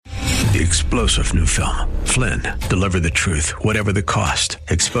The explosive new film, Flynn, Deliver the Truth, Whatever the Cost,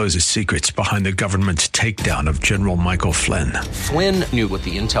 exposes secrets behind the government's takedown of General Michael Flynn. Flynn knew what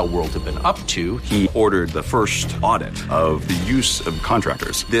the intel world had been up to. He ordered the first audit of the use of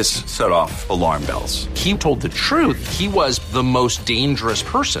contractors. This set off alarm bells. He told the truth. He was the most dangerous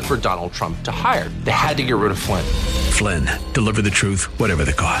person for Donald Trump to hire. They had to get rid of Flynn. Flynn, Deliver the Truth, Whatever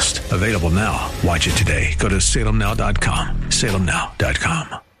the Cost. Available now. Watch it today. Go to salemnow.com.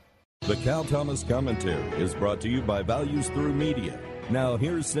 salemnow.com. The Cal Thomas Commentary is brought to you by Values Through Media. Now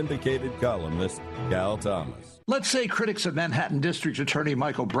here's syndicated columnist Cal Thomas. Let's say critics of Manhattan District Attorney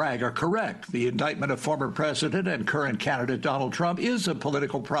Michael Bragg are correct. The indictment of former President and current candidate Donald Trump is a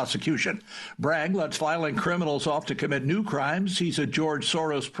political prosecution. Bragg lets violent criminals off to commit new crimes. He's a George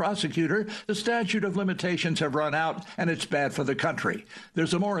Soros prosecutor. The statute of limitations have run out, and it's bad for the country.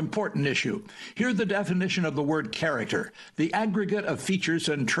 There's a more important issue. Here's the definition of the word character: the aggregate of features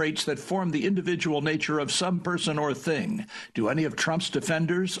and traits that form the individual nature of some person or thing. Do any of Trump's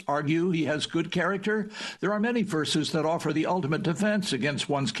defenders argue he has good character? There are many verses that offer the ultimate defense against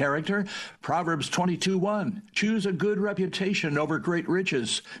one's character. Proverbs 22:1, choose a good reputation over great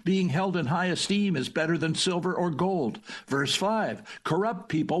riches. Being held in high esteem is better than silver or gold. Verse 5, corrupt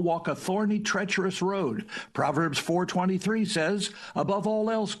people walk a thorny, treacherous road. Proverbs 4:23 says, above all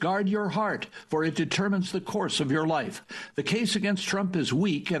else, guard your heart, for it determines the course of your life. The case against Trump is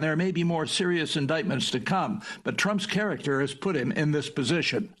weak, and there may be more serious indictments to come, but Trump's character has put him in this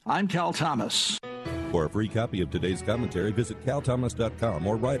position. I'm Cal Thomas. For a free copy of today's commentary, visit calthomas.com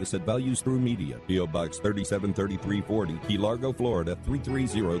or write us at Values Through Media, P.O. Box 373340, Key Largo, Florida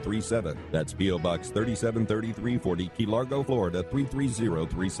 33037. That's P.O. Box 373340, Key Largo, Florida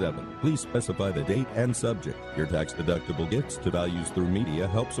 33037. Please specify the date and subject. Your tax-deductible gifts to Values Through Media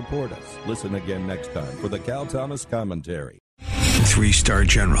help support us. Listen again next time for the Cal Thomas Commentary. Three-star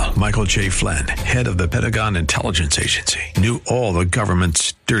General Michael J. Flynn, head of the Pentagon Intelligence Agency, knew all the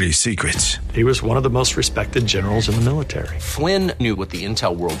government's dirty secrets. He was one of the most respected generals in the military. Flynn knew what the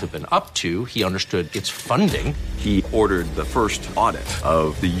intel world had been up to. He understood its funding. He ordered the first audit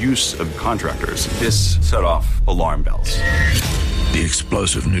of the use of contractors. This set off alarm bells. The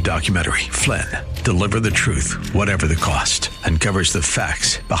explosive new documentary, Flynn, Deliver the Truth, Whatever the Cost, uncovers the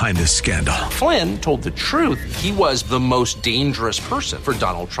facts behind this scandal. Flynn told the truth. He was the most dangerous person for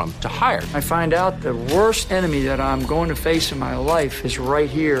Donald Trump to hire. I find out the worst enemy that I'm going to face in my life is right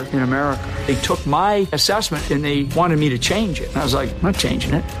here in America. They took my assessment and they wanted me to change it. And I was like, I'm not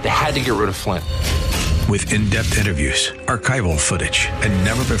changing it. They had to get rid of Flynn. With in-depth interviews, archival footage, and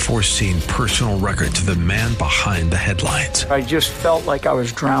never-before-seen personal records of the man behind the headlines. I just felt like I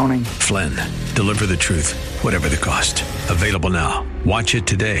was drowning. Flynn, Deliver the Truth, Whatever the Cost. Available now. Watch it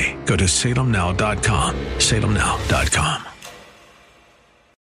today. Go to salemnow.com. salemnow.com.